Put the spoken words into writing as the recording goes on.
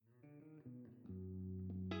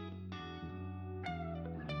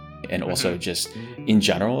and also just in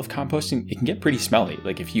general of composting, it can get pretty smelly.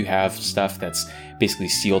 Like if you have stuff that's basically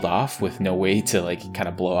sealed off with no way to like kind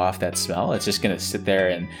of blow off that smell, it's just going to sit there,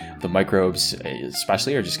 and the microbes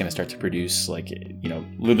especially are just going to start to produce like,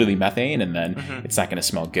 literally methane, and then it's not going to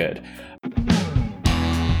smell good.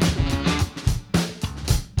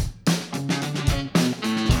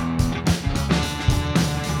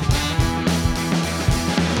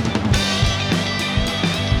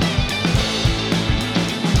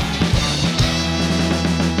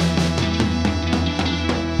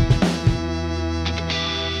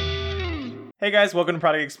 Hey guys, welcome to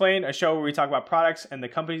Product Explained, a show where we talk about products and the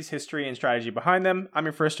company's history and strategy behind them. I'm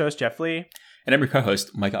your first host, Jeff Lee. And I'm your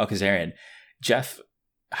co-host, Mike Alcazarian. Jeff,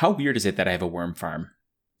 how weird is it that I have a worm farm?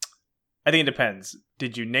 I think it depends.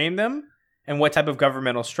 Did you name them? And what type of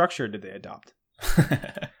governmental structure did they adopt?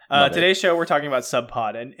 Today's show, we're talking about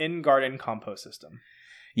SubPod, an in-garden compost system.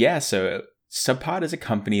 Yeah, so SubPod is a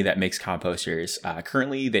company that makes composters.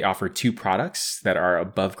 Currently, they offer two products that are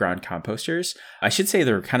above ground composters. I should say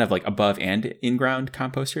they're kind of like above and in-ground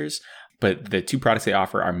composters, but the two products they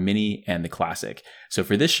offer are Mini and the Classic. So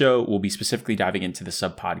for this show, we'll be specifically diving into the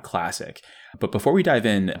SubPod Classic. But before we dive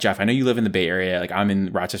in, Jeff, I know you live in the Bay Area. Like I'm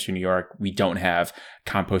in Rochester, New York. We don't have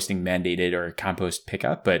composting mandated or compost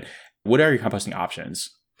pickup, but what are your composting options?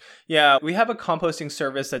 Yeah, we have a composting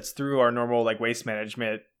service that's through our normal like waste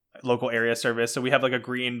management local area service. So we have like a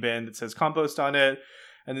green bin that says compost on it,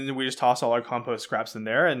 and then we just toss all our compost scraps in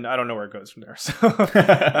there, and I don't know where it goes from there.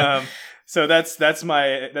 So that's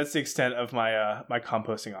the extent of my my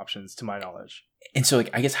composting options to my knowledge. And so like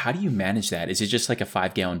I guess how do you manage that? Is it just like a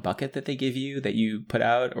 5-gallon bucket that they give you that you put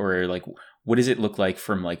out, or like what does it look like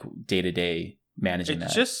from like day to day managing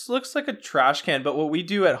that? It just looks like a trash can, but what we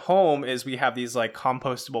do at home is we have these like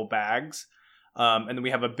compostable bags. And then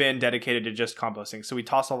we have a bin dedicated to just composting. So we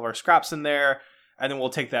toss all of our scraps in there, and then we'll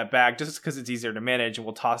take that bag just because it's easier to manage, and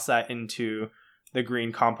we'll toss that into the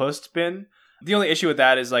green compost bin. The only issue with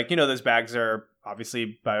that is like, those bags are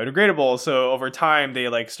obviously biodegradable. So over time they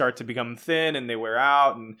like start to become thin and they wear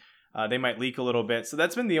out, and they might leak a little bit. So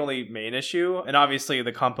that's been the only main issue. And obviously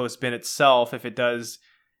the compost bin itself, if it does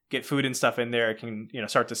get food and stuff in there, it can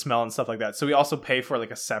start to smell and stuff like that. So we also pay for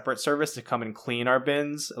like a separate service to come and clean our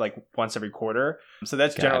bins like once every quarter. So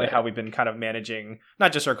that's generally how we've been kind of managing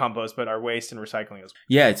not just our compost but our waste and recycling as well.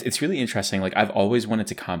 Yeah, it's really interesting. Like I've always wanted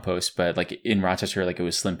to compost, but like in Rochester, like it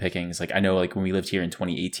was slim pickings. Like I know like when we lived here in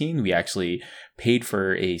 2018, we actually paid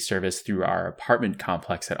for a service through our apartment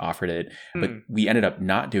complex that offered it, but we ended up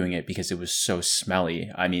not doing it because it was so smelly.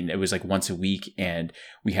 I mean, it was like once a week, and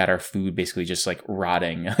we had our food basically just like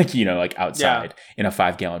rotting, like outside in a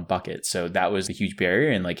 5-gallon bucket. So that was a huge barrier.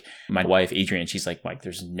 And like my wife, Adrienne, she's like, Mike,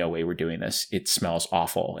 there's no way we're doing this. It smells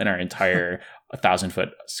awful in our entire 1,000-foot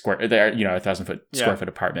square foot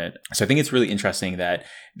apartment. So I think it's really interesting that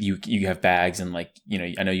you have bags, and like,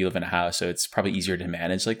 I know you live in a house, so it's probably easier to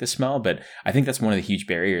manage like the smell, but I think that's one of the huge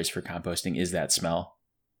barriers for composting is that smell.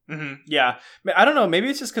 Mm-hmm. Yeah. I don't know. Maybe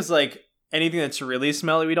it's just because like anything that's really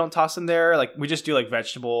smelly, we don't toss in there. Like we just do like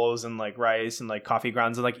vegetables and like rice and like coffee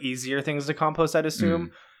grounds and like easier things to compost, I'd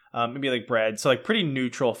assume. Maybe like bread. So like pretty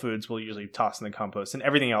neutral foods we'll usually toss in the compost, and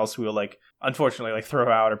everything else we'll like unfortunately like throw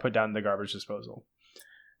out or put down in the garbage disposal.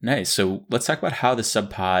 Nice. So let's talk about how the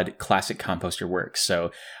SubPod Classic Composter works. So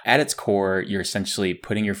at its core, you're essentially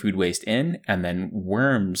putting your food waste in, and then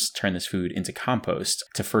worms turn this food into compost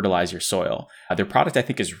to fertilize your soil. Their product, I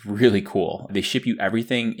think, is really cool. They ship you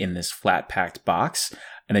everything in this flat packed box,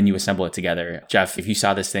 and then you assemble it together. Jeff, if you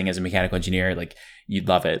saw this thing as a mechanical engineer, like you'd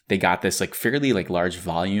love it. They got this like fairly like large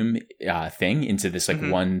volume thing into this like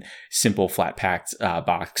one simple flat packed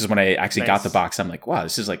box. Because when I actually got the box, I'm like, wow,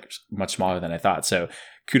 this is like much smaller than I thought. So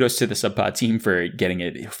kudos to the SubPod team for getting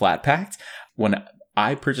it flat packed. When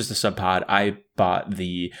I purchased the SubPod, I bought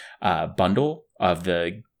the bundle of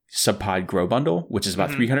the SubPod Grow Bundle, which is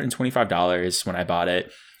about $325 when I bought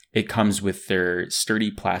it. It comes with their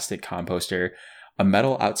sturdy plastic composter, a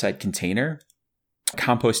metal outside container,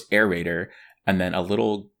 compost aerator, and then a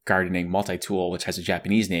little gardening multi-tool, which has a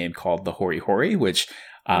Japanese name called the Hori Hori, which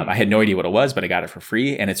I had no idea what it was, but I got it for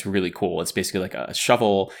free, and it's really cool. It's basically like a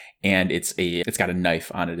shovel, and it's got a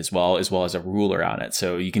knife on it as well as a ruler on it.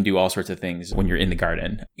 So you can do all sorts of things when you're in the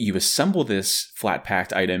garden. You assemble this flat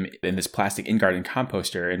packed item in this plastic in-garden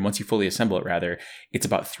composter, and once you fully assemble it, it's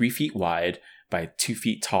about 3 feet wide by 2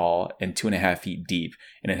 feet tall and 2.5 feet deep.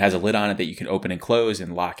 And it has a lid on it that you can open and close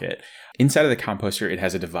and lock it. Inside of the composter, it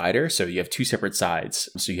has a divider. So you have 2 separate sides.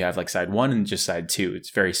 So you have like side 1 and just side 2.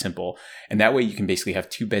 It's very simple. And that way you can basically have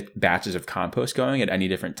 2 batches of compost going at any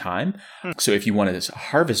different time. So if you want to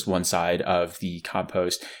harvest one side of the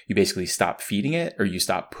compost, you basically stop feeding it or you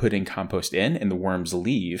stop putting compost in and the worms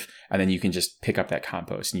leave. And then you can just pick up that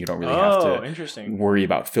compost and you don't really have to worry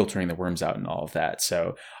about filtering the worms out and all of that.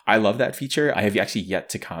 So I love that feature. I have actually yet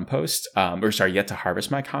to yet to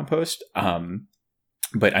harvest my compost.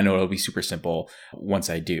 But I know it'll be super simple once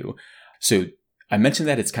I do. So I mentioned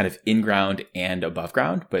that it's kind of in ground and above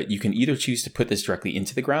ground, but you can either choose to put this directly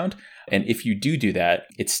into the ground. And if you do that,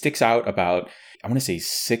 it sticks out about, I want to say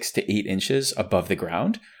 6 to 8 inches above the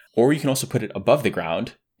ground, or you can also put it above the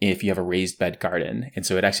ground if you have a raised bed garden. And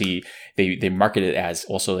so it actually, they market it as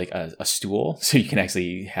also like a stool. So you can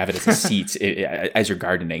actually have it as a seat as you're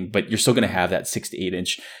gardening, but you're still going to have that 6 to 8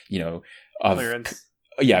 inch, of clearance.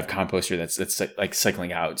 Of composter that's like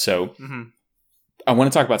cycling out. So I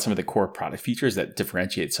want to talk about some of the core product features that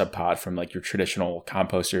differentiate SubPod from like your traditional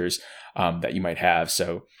composters that you might have.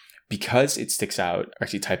 So because it sticks out,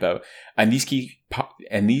 actually type out, and these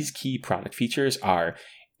key product features are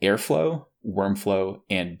airflow, worm flow,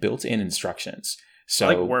 and built-in instructions. So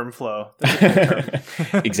I like worm flow. That's a good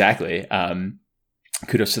term. Exactly.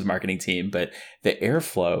 Kudos to the marketing team, but the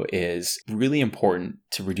airflow is really important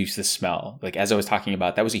to reduce the smell. Like as I was talking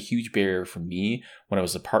about, that was a huge barrier for me when I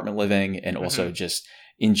was apartment living and also just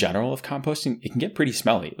in general of composting. It can get pretty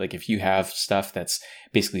smelly. Like if you have stuff that's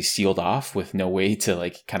basically sealed off with no way to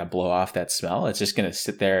like kind of blow off that smell, it's just going to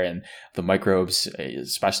sit there and the microbes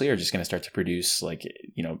especially are just going to start to produce like,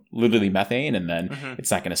 literally methane, and then it's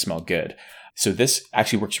not going to smell good. So this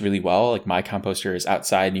actually works really well. Like my composter is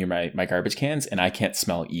outside near my garbage cans and I can't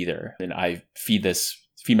smell either. And I feed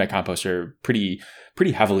my composter pretty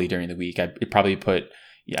heavily during the week.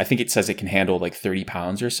 I think it says it can handle like 30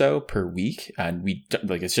 pounds or so per week. And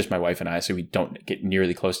it's just my wife and I, so we don't get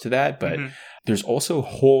nearly close to that. But there's also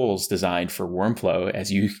holes designed for worm flow,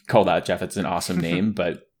 as you called out, Jeff. It's an awesome name,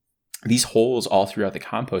 but these holes all throughout the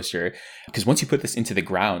composter, because once you put this into the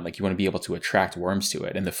ground, like you want to be able to attract worms to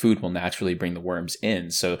it, and the food will naturally bring the worms in.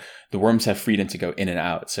 So the worms have freedom to go in and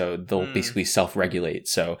out. So they'll basically self-regulate.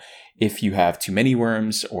 So if you have too many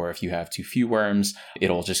worms or if you have too few worms,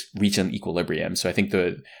 it'll just reach an equilibrium. So I think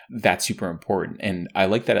that's super important. And I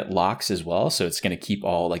like that it locks as well. So it's going to keep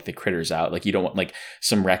all like the critters out. Like you don't want like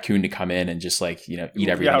some raccoon to come in and just like, eat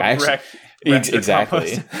everything.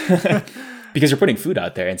 Exactly. Because you're putting food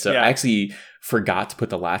out there. And so I actually forgot to put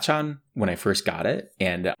the latch on when I first got it.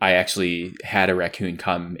 And I actually had a raccoon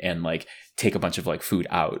come and like take a bunch of like food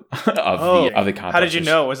out of the compost. How did you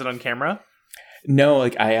know? Was it on camera? No,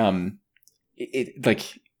 like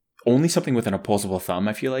only something with an opposable thumb,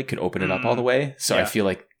 I feel like, could open it up all the way. So I feel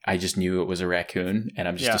like I just knew it was a raccoon, and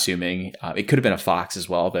I'm just assuming it could have been a fox as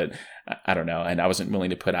well, but I don't know. And I wasn't willing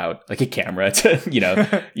to put out like a camera to,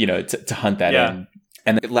 to hunt that in.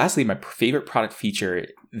 And then lastly, my favorite product feature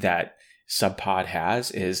that SubPod has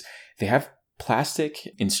is they have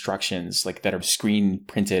plastic instructions like that are screen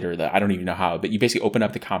printed, or I don't even know how, but you basically open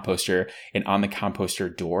up the composter and on the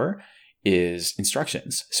composter door is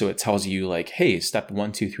instructions. So it tells you like, hey, step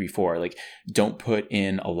 1, 2, 3, 4, like don't put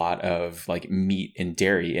in a lot of like meat and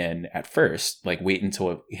dairy in at first, like wait until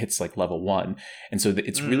it hits like level 1. And so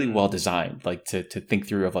it's really well designed, like to think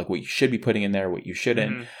through of like what you should be putting in there, what you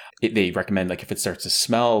shouldn't. They recommend like if it starts to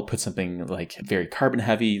smell, put something like very carbon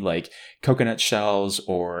heavy, like coconut shells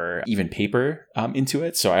or even paper into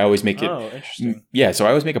it. So I always make interesting. So I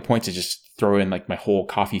always make a point to just throw in like my whole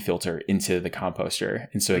coffee filter into the composter.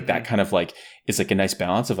 And so like that kind of like is like a nice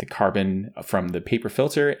balance of like carbon from the paper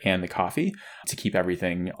filter and the coffee to keep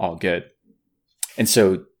everything all good. And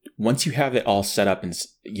so once you have it all set up and,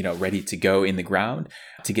 ready to go in the ground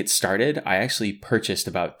to get started, I actually purchased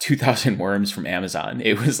about 2,000 worms from Amazon.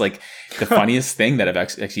 It was like the funniest thing that I've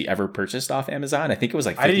actually ever purchased off Amazon. I think it was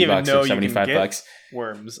like $50 or $75.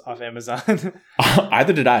 Worms off Amazon.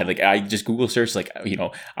 Either did I. Like I just Google searched like,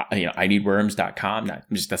 I need worms.com.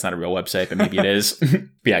 That's not a real website, but maybe it is. But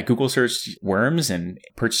yeah, Google searched worms and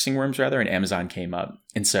purchasing worms rather, and Amazon came up.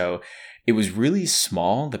 And so it was really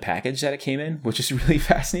small, the package that it came in, which is really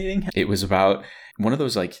fascinating. It was about one of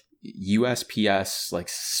those like USPS, like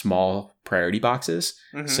small priority boxes.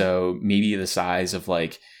 So maybe the size of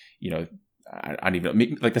like, I don't even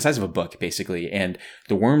know, like the size of a book basically. And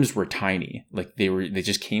the worms were tiny. Like they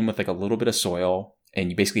just came with like a little bit of soil,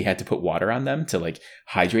 and you basically had to put water on them to like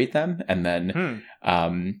hydrate them. And then,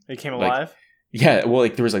 they came alive. Yeah. Well,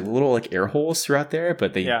 like there was like little like air holes throughout there,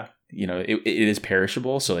 but they it is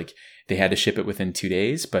perishable. So like they had to ship it within 2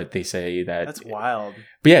 days, but they say that that's wild.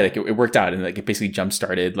 But yeah, like it worked out, and like it basically jump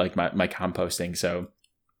started like my composting. So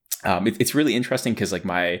it's really interesting because like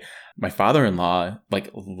my father-in-law like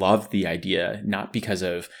loved the idea, not because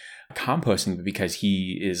of composting, but because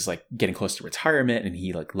he is like getting close to retirement and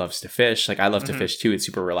he like loves to fish. Like I love to fish too. It's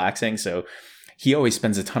super relaxing. So he always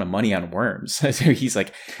spends a ton of money on worms. So he's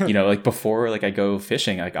like, like before like I go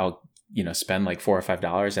fishing, like I'll spend like $4 or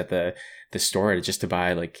 $5 at the store just to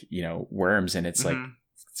buy like worms, and it's like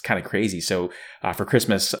it's kind of crazy. So for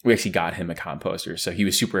Christmas, we actually got him a composter. So he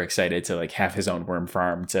was super excited to like have his own worm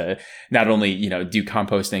farm to not only, do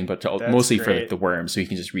composting, but to mostly great. For like the worms. So he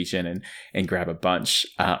can just reach in and grab a bunch.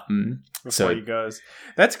 Before he goes.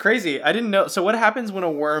 That's crazy. I didn't know. So what happens when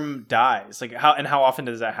a worm dies? Like how often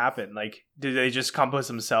does that happen? Like, do they just compost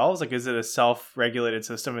themselves? Like, is it a self-regulated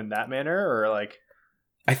system in that manner, or like?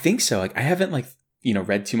 I think so. Like I haven't like,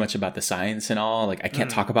 read too much about the science and all. Like I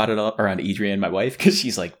can't talk about it around Adrian, my wife, because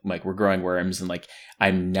she's like we're growing worms and like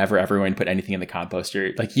I'm never ever going to put anything in the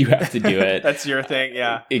composter. Like you have to do it. That's your thing,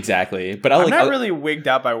 yeah. Exactly. But I'm not really wigged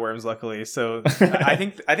out by worms, luckily. So I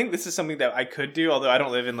think this is something that I could do, although I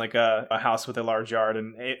don't live in like a house with a large yard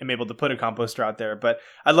and am able to put a composter out there. But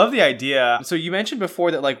I love the idea. So you mentioned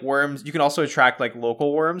before that like worms, you can also attract like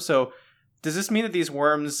local worms. So does this mean that these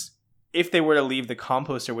worms, if they were to leave the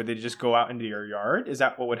composter, would they just go out into your yard? Is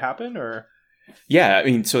that what would happen, or? Yeah, I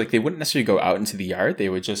mean, so like they wouldn't necessarily go out into the yard. They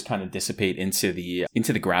would just kind of dissipate into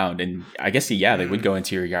the ground. And I guess, they would go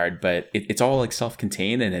into your yard, but it's all like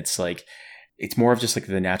self-contained, and it's like, it's more of just like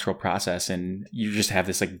the natural process. And you just have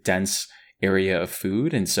this like dense area of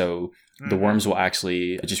food. And so the worms will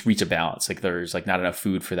actually just reach a balance. Like there's like not enough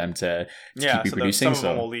food for them to keep reproducing. Some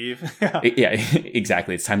of them will leave. Yeah,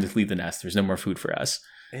 exactly. It's time to leave the nest. There's no more food for us.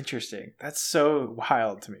 Interesting. That's so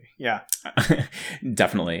wild to me. Yeah.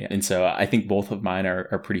 Definitely. And so I think both of mine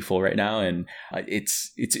are pretty full right now. And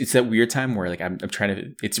it's that weird time where like I'm trying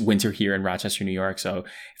to, it's winter here in Rochester, New York. So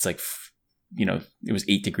it's like, it was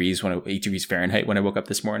 8 degrees Fahrenheit when I woke up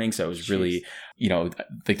this morning. So it was really,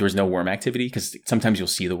 like there was no worm activity, because sometimes you'll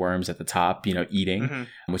see the worms at the top, eating,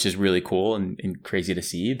 which is really cool and crazy to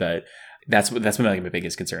see. But that's been like my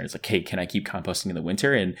biggest concern. It's like, hey, can I keep composting in the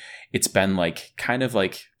winter? And it's been like kind of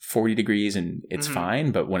like 40 degrees and it's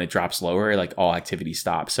fine. But when it drops lower, like all activity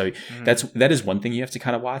stops. So that is one thing you have to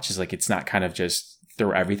kind of watch, is like, it's not kind of just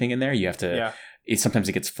throw everything in there. You have to, sometimes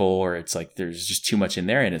it gets full, or it's like, there's just too much in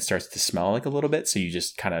there and it starts to smell like a little bit. So you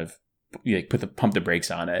just kind of pump the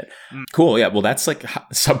brakes on it. Cool. Yeah. Well, that's like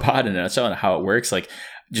SubPod in a nutshell and how it works. Like,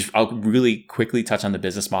 I'll really quickly touch on the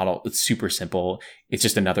business model. It's super simple. It's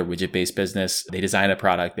just another widget-based business. They design a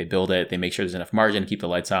product, they build it, they make sure there's enough margin to keep the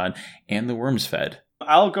lights on, and the worms fed.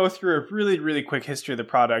 I'll go through a really, really quick history of the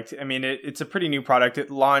product. I mean, it's a pretty new product. It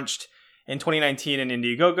launched in 2019 in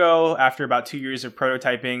Indiegogo after about 2 years of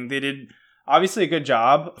prototyping. They did obviously a good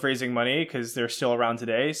job of raising money because they're still around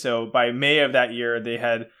today. So by May of that year, they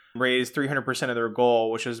had raised 300% of their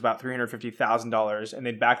goal, which was about $350,000. And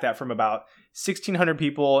they'd backed that from about 1,600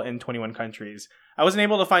 people in 21 countries. I wasn't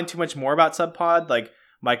able to find too much more about SubPod. Like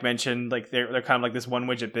Mike mentioned, like they're kind of like this one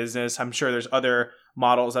widget business. I'm sure there's other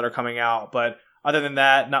models that are coming out, but other than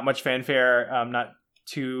that, not much fanfare, not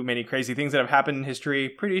too many crazy things that have happened in history.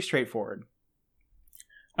 Pretty straightforward.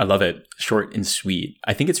 I love it. Short and sweet.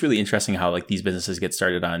 I think it's really interesting how like these businesses get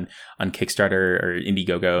started on Kickstarter or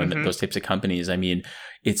Indiegogo and those types of companies. I mean,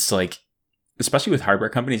 it's like, especially with hardware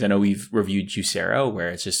companies, I know we've reviewed Juicero, where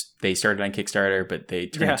it's just, they started on Kickstarter, but they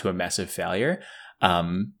turned into a massive failure.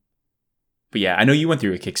 But yeah, I know you went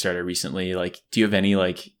through a Kickstarter recently. Like, do you have any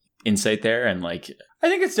like insight there? And like, I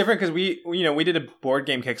think it's different because we did a board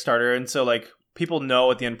game Kickstarter. And so like people know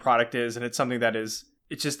what the end product is, and it's something that is,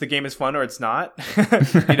 it's just the game is fun or it's not,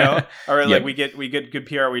 or like we get good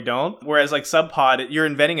PR or we don't. Whereas like SubPod, you're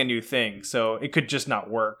inventing a new thing. So it could just not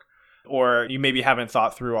work, or you maybe haven't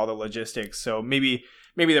thought through all the logistics. So maybe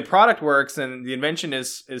the product works and the invention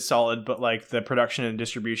is solid, but like the production and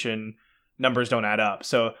distribution numbers don't add up.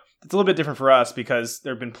 So it's a little bit different for us because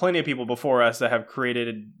there have been plenty of people before us that have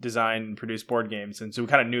created, designed, and produced board games. And so we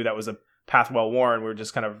kind of knew that was a path well worn. We were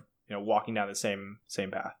just kind of, walking down the same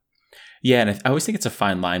path. Yeah, and I always think it's a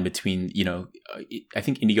fine line between, I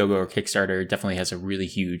think Indiegogo or Kickstarter definitely has a really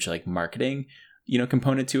huge like marketing,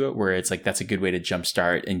 component to it, where it's like that's a good way to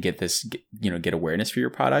jumpstart and get this, get awareness for your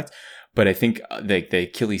product. But I think the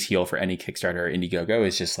Achilles heel for any Kickstarter or Indiegogo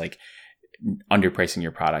is just like underpricing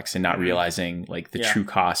your products and not realizing like the true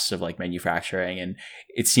costs of like manufacturing. And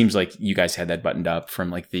it seems like you guys had that buttoned up from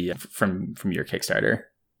like the from your Kickstarter.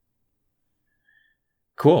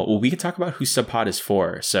 Cool. Well, we can talk about who SubPod is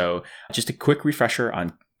for. So just a quick refresher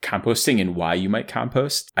on composting and why you might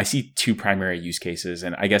compost, I see two primary use cases.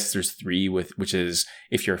 And I guess there's three, which is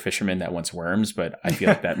if you're a fisherman that wants worms, but I feel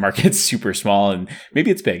like that market's super small and maybe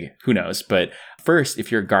it's big, who knows? But first,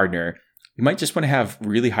 if you're a gardener, you might just want to have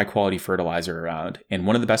really high quality fertilizer around. And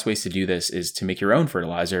one of the best ways to do this is to make your own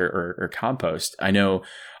fertilizer or compost. I know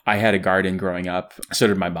I had a garden growing up. So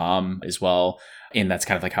did my mom as well. And that's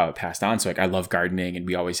kind of like how it passed on. So like I love gardening, and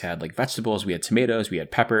we always had like vegetables. We had tomatoes, we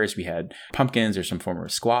had peppers, we had pumpkins or some form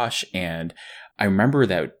of squash. And I remember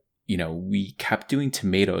that, we kept doing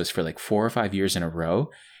tomatoes for like 4 or 5 years in a row.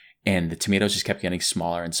 And the tomatoes just kept getting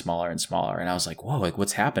smaller and smaller and smaller. And I was like, whoa, like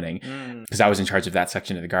what's happening? Because I was in charge of that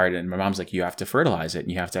section of the garden. And my mom's like, you have to fertilize it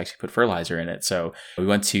and you have to actually put fertilizer in it. So we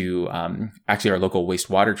went to actually our local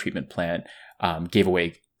wastewater treatment plant gave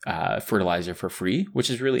away fertilizer for free,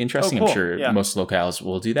 which is really interesting. Oh, cool. I'm sure most locales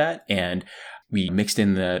will do that. And we mixed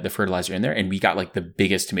in the fertilizer in there, and we got like the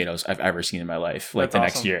biggest tomatoes I've ever seen in my life. Like That's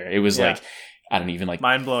next awesome. year, it was like, I don't even like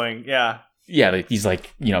mind blowing. Yeah. Yeah, like these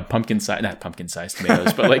like, not pumpkin sized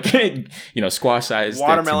tomatoes, but like, squash sized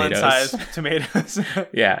watermelon sized tomatoes.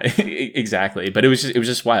 Yeah, exactly. But it was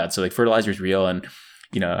just wild. So like fertilizer is real. And,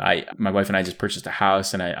 my wife and I just purchased a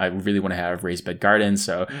house, and I really want to have raised bed gardens.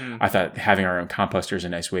 So I thought having our own composter is a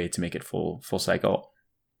nice way to make it full cycle.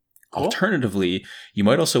 Cool. Alternatively, you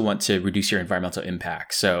might also want to reduce your environmental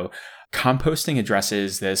impact. So composting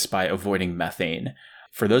addresses this by avoiding methane.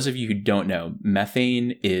 For those of you who don't know,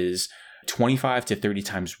 methane is 25 to 30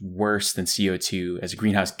 times worse than CO2 as a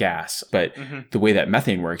greenhouse gas. But the way that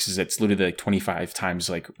methane works is it's literally like 25 times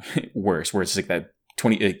like worse, where it's like that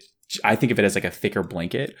 20, I think of it as like a thicker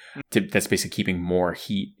blanket that's basically keeping more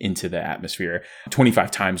heat into the atmosphere,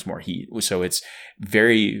 25 times more heat. So it's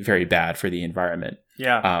very, very bad for the environment.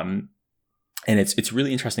 Yeah. And it's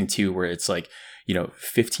really interesting too, where it's like,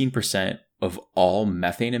 15% of all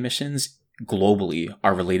methane emissions globally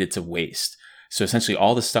are related to waste. So essentially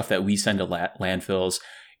all the stuff that we send to landfills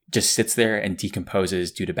just sits there and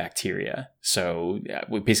decomposes due to bacteria. So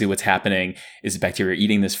basically what's happening is the bacteria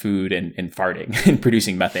eating this food and farting and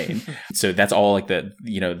producing methane. So that's all like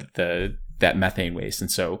that methane waste.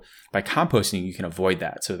 And so by composting, you can avoid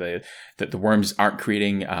that. So the worms aren't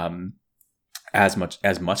creating as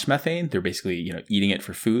much methane. They're basically, eating it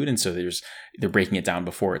for food. And so they're breaking it down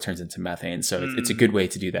before it turns into methane. So it's a good way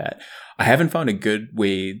to do that. I haven't found a good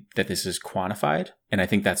way that this is quantified. And I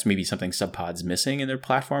think that's maybe something SubPod's missing in their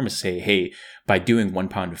platform, is say, hey, by doing 1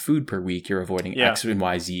 pound of food per week, you're avoiding X and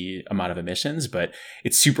Y, Z amount of emissions. But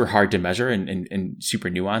it's super hard to measure and super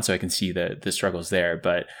nuanced. So I can see the struggles there.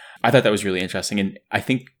 But I thought that was really interesting. And I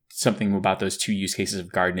think something about those two use cases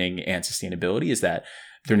of gardening and sustainability is that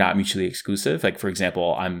they're not mutually exclusive. Like, for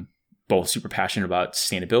example, I'm both super passionate about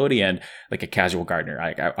sustainability and like a casual gardener.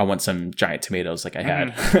 I want some giant tomatoes like I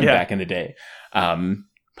had back in the day.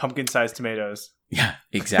 Pumpkin-sized tomatoes. Yeah,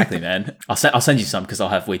 exactly, man. I'll send you some because I'll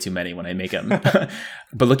have way too many when I make them. But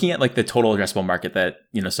looking at like the total addressable market that,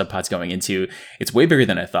 SubPod's going into, it's way bigger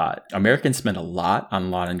than I thought. Americans spend a lot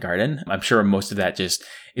on lawn and garden. I'm sure most of that just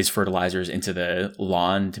is fertilizers into the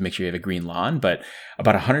lawn to make sure you have a green lawn. But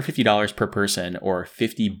about $150 per person, or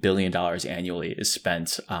 $50 billion annually, is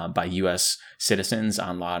spent by U.S. citizens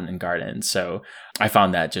on lawn and garden. So I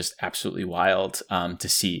found that just absolutely wild to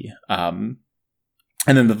see.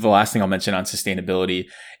 And then the last thing I'll mention on sustainability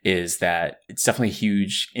is that it's definitely a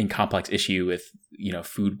huge and complex issue with,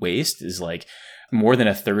 food waste. Is like more than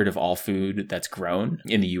a third of all food that's grown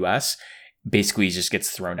in the US basically just gets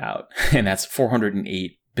thrown out. And that's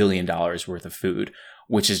 $408 billion worth of food,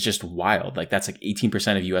 which is just wild. Like that's like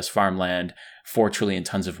 18% of US farmland, 4 trillion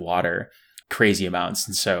tons of water. Crazy amounts.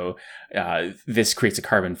 And so this creates a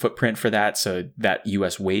carbon footprint for that. So that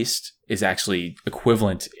US waste is actually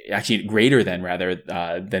greater than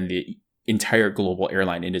the entire global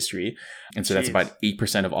airline industry. And so that's about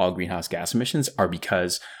 8% of all greenhouse gas emissions are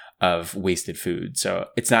because of wasted food. So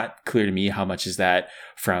it's not clear to me how much is that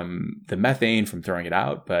from the methane, from throwing it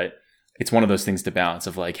out, but it's one of those things to balance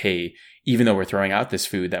of like, hey, even though we're throwing out this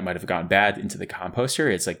food that might have gone bad into the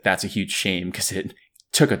composter, it's like, that's a huge shame because it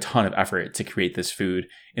took a ton of effort to create this food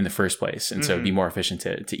in the first place. And so it'd be more efficient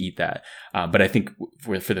to eat that. But I think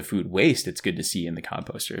for the food waste, it's good to see in the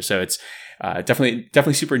composter. So it's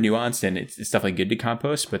definitely super nuanced, and it's definitely good to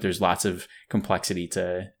compost, but there's lots of complexity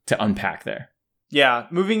to unpack there. Yeah.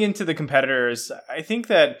 Moving into the competitors, I think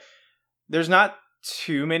that there's not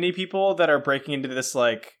too many people that are breaking into this,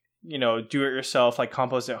 like, do it yourself, like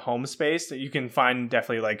compost at home space that you can find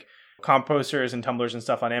definitely like composters and tumblers and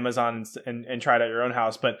stuff on Amazon and try it at your own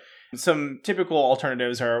house. But some typical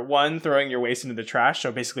alternatives are, one, throwing your waste into the trash.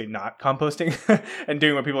 So basically not composting and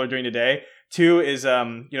doing what people are doing today. 2 is,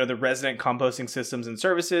 the resident composting systems and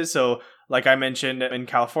services. So like I mentioned, in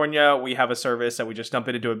California, we have a service that we just dump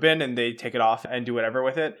it into a bin and they take it off and do whatever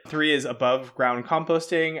with it. 3 is above ground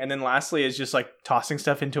composting. And then lastly is just like tossing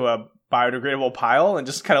stuff into a biodegradable pile and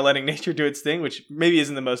just kind of letting nature do its thing, which maybe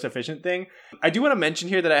isn't the most efficient thing. I do want to mention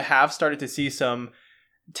here that I have started to see some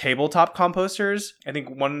tabletop composters. I think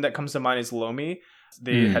one that comes to mind is Lomi.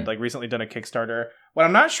 They had like recently done a Kickstarter. What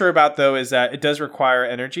I'm not sure about though is that it does require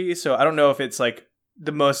energy. So I don't know if it's like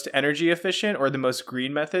the most energy efficient or the most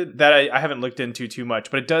green method. That I haven't looked into too much,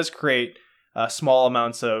 but it does create small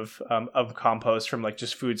amounts of compost from like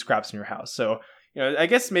just food scraps in your house. So, I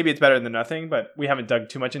guess maybe it's better than nothing, but we haven't dug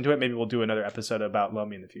too much into it. Maybe we'll do another episode about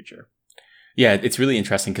Lomi in the future. Yeah, it's really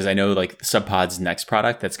interesting because I know like SubPod's next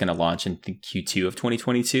product that's going to launch in Q2 of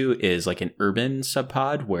 2022 is like an urban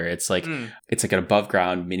SubPod where it's like it's like an above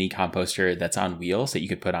ground mini composter that's on wheels that you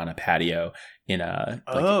could put on a patio in a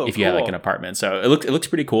if you had like an apartment. So it looks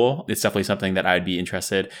pretty cool. It's definitely something that I'd be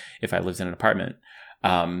interested if I lived in an apartment.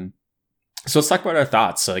 So let's talk about our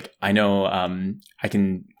thoughts. So like I know I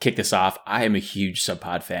can kick this off. I am a huge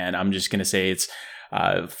SubPod fan. I'm just going to say it's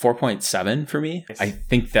 4.7 for me. I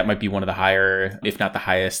think that might be one of the higher, if not the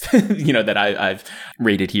highest, that I've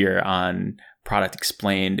rated here on Product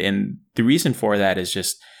Explained. And the reason for that is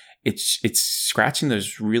just it's scratching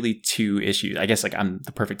those really 2 issues. I guess like I'm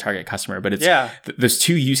the perfect target customer, but it's there's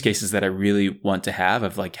 2 use cases that I really want to have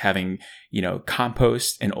of like having,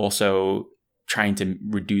 compost and also trying to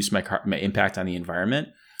reduce my impact on the environment.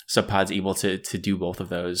 SubPod's able to do both of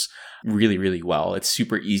those really, really well. It's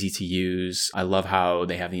super easy to use. I love how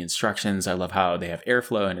they have the instructions. I love how they have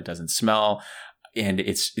airflow and it doesn't smell. And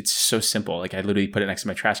it's so simple. Like I literally put it next to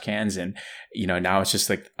my trash cans and, now it's just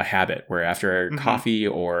like a habit where after coffee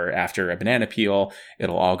or after a banana peel,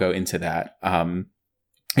 it'll all go into that. And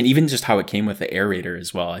even just how it came with the aerator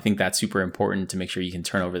as well. I think that's super important to make sure you can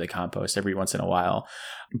turn over the compost every once in a while.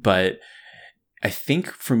 But I think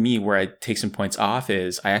for me, where I take some points off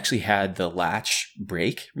is I actually had the latch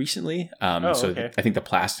break recently. So I think the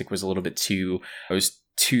plastic was a little bit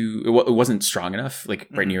it wasn't strong enough, like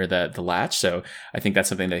right near the latch. So I think that's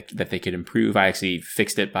something that they could improve. I actually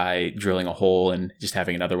fixed it by drilling a hole and just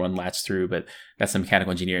having another one latch through. But that's the mechanical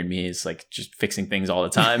engineer in me, is like just fixing things all the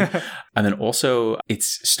time. And then also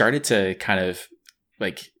it's started to kind of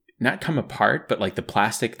like not come apart, but like the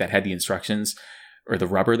plastic that had the instructions or the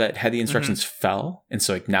rubber that had the instructions fell. And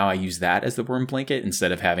so like now I use that as the worm blanket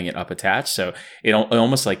instead of having it up attached. So it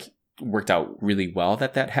almost like worked out really well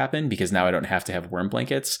that happened, because now I don't have to have worm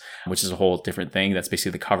blankets, which is a whole different thing. That's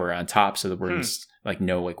basically the cover on top. So the worms like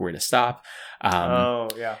know like where to stop.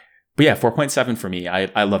 But yeah, 4.7 for me.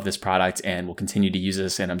 I love this product and will continue to use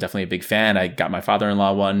this. And I'm definitely a big fan. I got my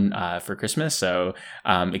father-in-law one for Christmas. So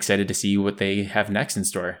I'm excited to see what they have next in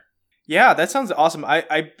store. Yeah, that sounds awesome.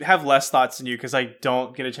 I have less thoughts than you because I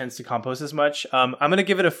don't get a chance to compost as much. I'm going to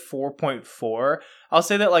give it a 4.4. I'll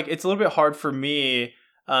say that like it's a little bit hard for me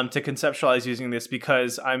to conceptualize using this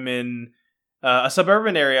because I'm in a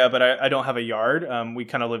suburban area, but I don't have a yard. We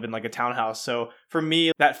kind of live in like a townhouse. So for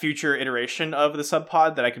me, that future iteration of the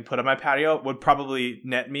SubPod that I can put on my patio would probably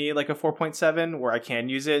net me like a 4.7 where I can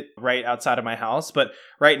use it right outside of my house. But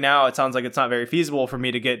right now, it sounds like it's not very feasible for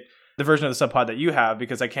me to get the version of the SubPod that you have,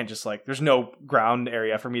 because I can't just like, there's no ground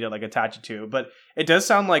area for me to like attach it to. But it does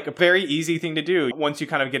sound like a very easy thing to do. Once you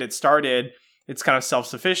kind of get it started, it's kind of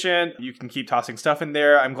self-sufficient. You can keep tossing stuff in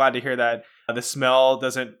there. I'm glad to hear that the smell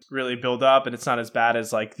doesn't really build up and it's not as bad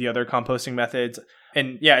as like the other composting methods.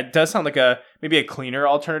 And yeah, it does sound like maybe a cleaner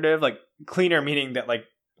alternative, like cleaner meaning that like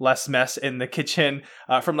less mess in the kitchen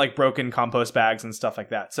from like broken compost bags and stuff like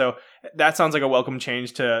that. So that sounds like a welcome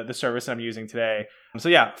change to the service I'm using today. So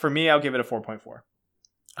yeah, for me, I'll give it a 4.4.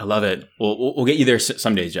 I love it. We'll get you there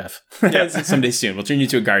someday, Jeff. Yeah. Someday soon. We'll turn you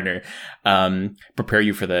to a gardener, prepare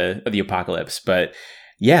you for the apocalypse. But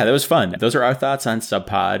yeah, that was fun. Those are our thoughts on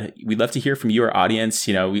SubPod. We'd love to hear from you, our audience.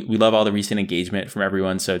 We love all the recent engagement from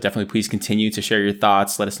everyone. So definitely please continue to share your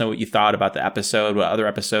thoughts. Let us know what you thought about the episode, what other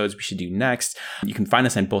episodes we should do next. You can find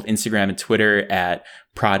us on both Instagram and Twitter at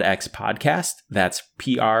ProdX Podcast. That's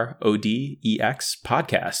PRODEX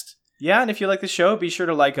Podcast. Yeah, and if you like the show, be sure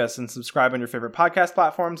to like us and subscribe on your favorite podcast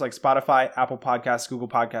platforms like Spotify, Apple Podcasts, Google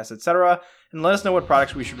Podcasts, etc. And let us know what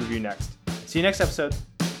products we should review next. See you next episode.